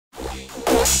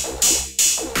Hi,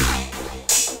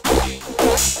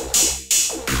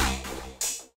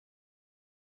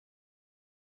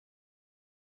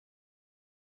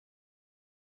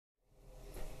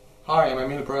 I'm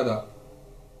Emil Preda.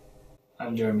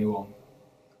 I'm Jeremy Wong.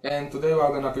 And today we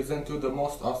are gonna present you the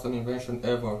most awesome invention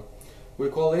ever. We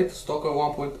call it Stalker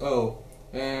 1.0,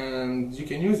 and you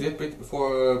can use it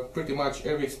for pretty much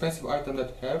every expensive item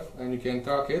that you have, and you can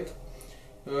track it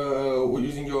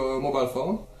using your mobile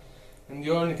phone. And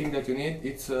the only thing that you need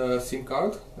is a SIM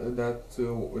card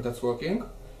that's working,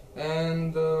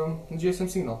 and GSM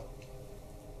signal.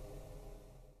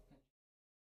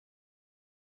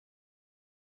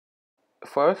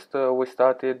 First, we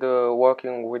started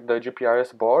working with the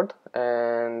GPRS board,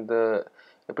 and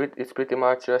it's pretty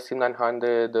much a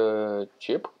SIM900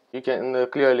 chip. You can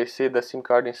clearly see the SIM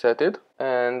card inserted,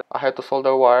 and I had to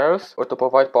solder wires to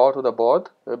provide power to the board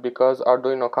because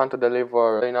Arduino can't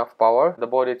deliver enough power. The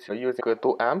board is using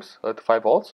 2 amps at 5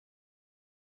 volts.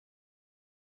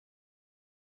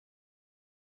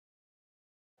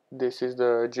 This is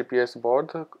the GPS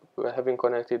board having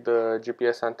connected the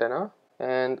GPS antenna,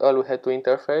 and all we had to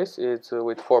interface is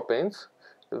with 4 pins: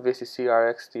 VCC,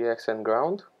 RX, TX and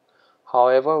ground.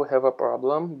 However, we have a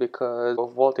problem because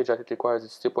of voltage that it requires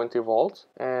is 3.3 volts,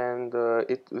 and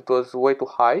it was way too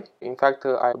high. In fact,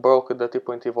 I broke the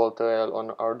 3.3 volt rail on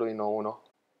Arduino Uno.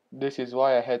 This is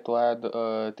why I had to add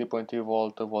a 3.3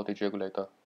 volt voltage regulator.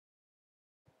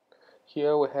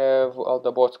 Here we have all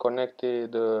the boards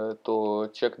connected to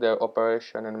check their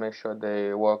operation and make sure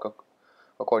they work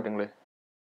accordingly.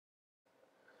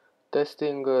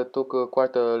 Testing took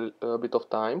quite a bit of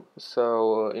time,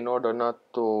 so in order not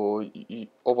to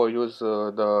overuse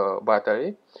the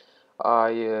battery, I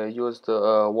used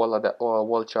a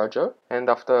wall charger, and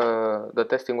after the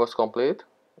testing was complete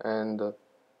and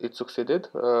it succeeded,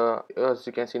 as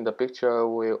you can see in the picture,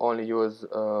 we only use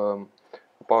a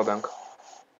power bank.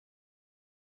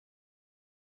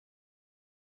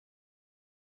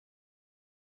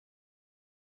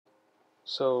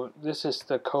 So this is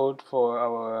the code for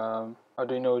our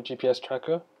Arduino GPS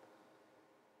tracker,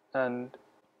 and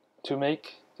to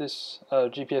make this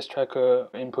GPS tracker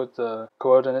input the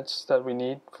coordinates that we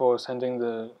need for sending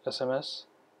the SMS,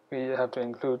 we have to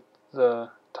include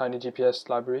the tiny GPS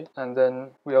library, and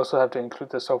then we also have to include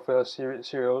the software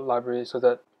serial library so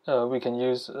that we can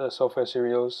use software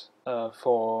serials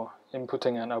for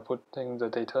inputting and outputting the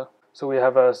data. So we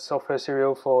have a software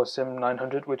serial for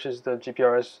SIM900, which is the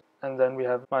GPRS, and then we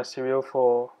have my serial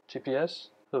for GPS.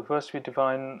 So first we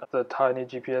define the tiny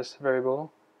GPS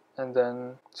variable, and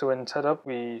then so in setup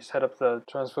we set up the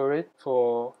transfer rate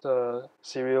for the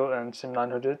serial and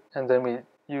SIM900, and then we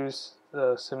use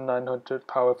the SIM900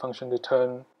 power function to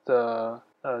turn the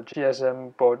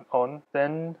GSM board on.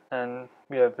 Then and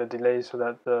we have a delay so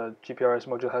that the GPRS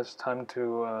module has time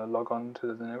to log on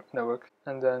to the network,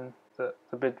 and then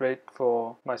the bit rate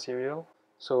for my serial.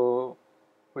 So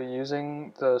we're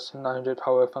using the SIM900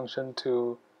 power function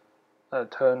to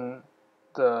turn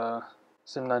the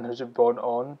SIM900 board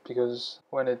on, because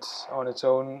when it's on its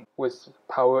own with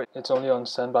power, it's only on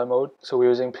standby mode, so we're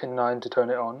using pin 9 to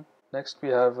turn it on. Next we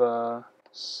have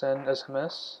send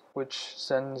SMS, which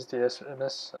sends the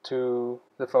SMS to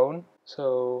the phone.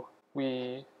 So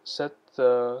we set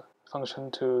the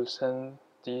function to send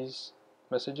these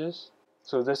messages.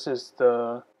 So this is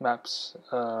the maps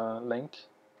link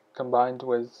combined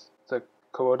with the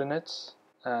coordinates,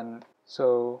 and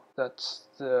so that's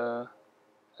the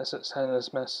send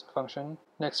SMS function.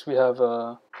 Next we have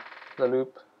the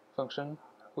loop function,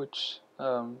 which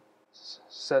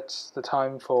sets the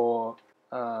time for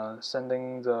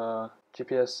sending the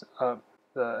GPS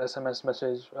the SMS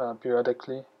message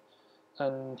periodically,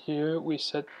 and here we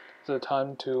set the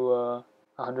time to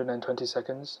 120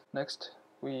 seconds. Next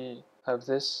we have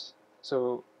this,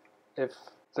 so if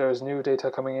there's new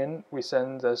data coming in, we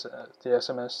send the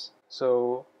SMS.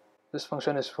 So this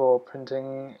function is for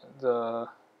printing the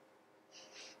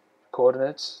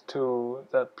coordinates to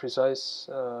that precise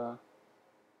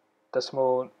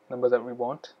decimal number that we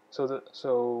want.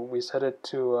 So we set it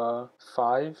to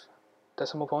 5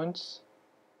 decimal points.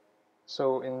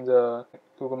 So in the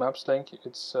Google Maps link,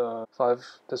 it's 5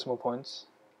 decimal points.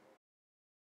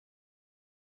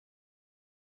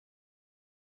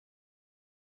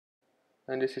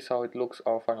 And this is how it looks,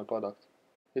 our final product.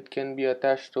 It can be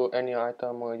attached to any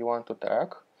item you want to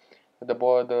track. The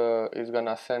board is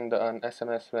gonna send an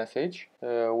SMS message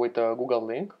with a Google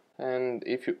link, and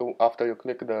if you after you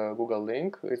click the Google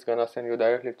link, it's gonna send you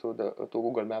directly to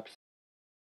Google Maps.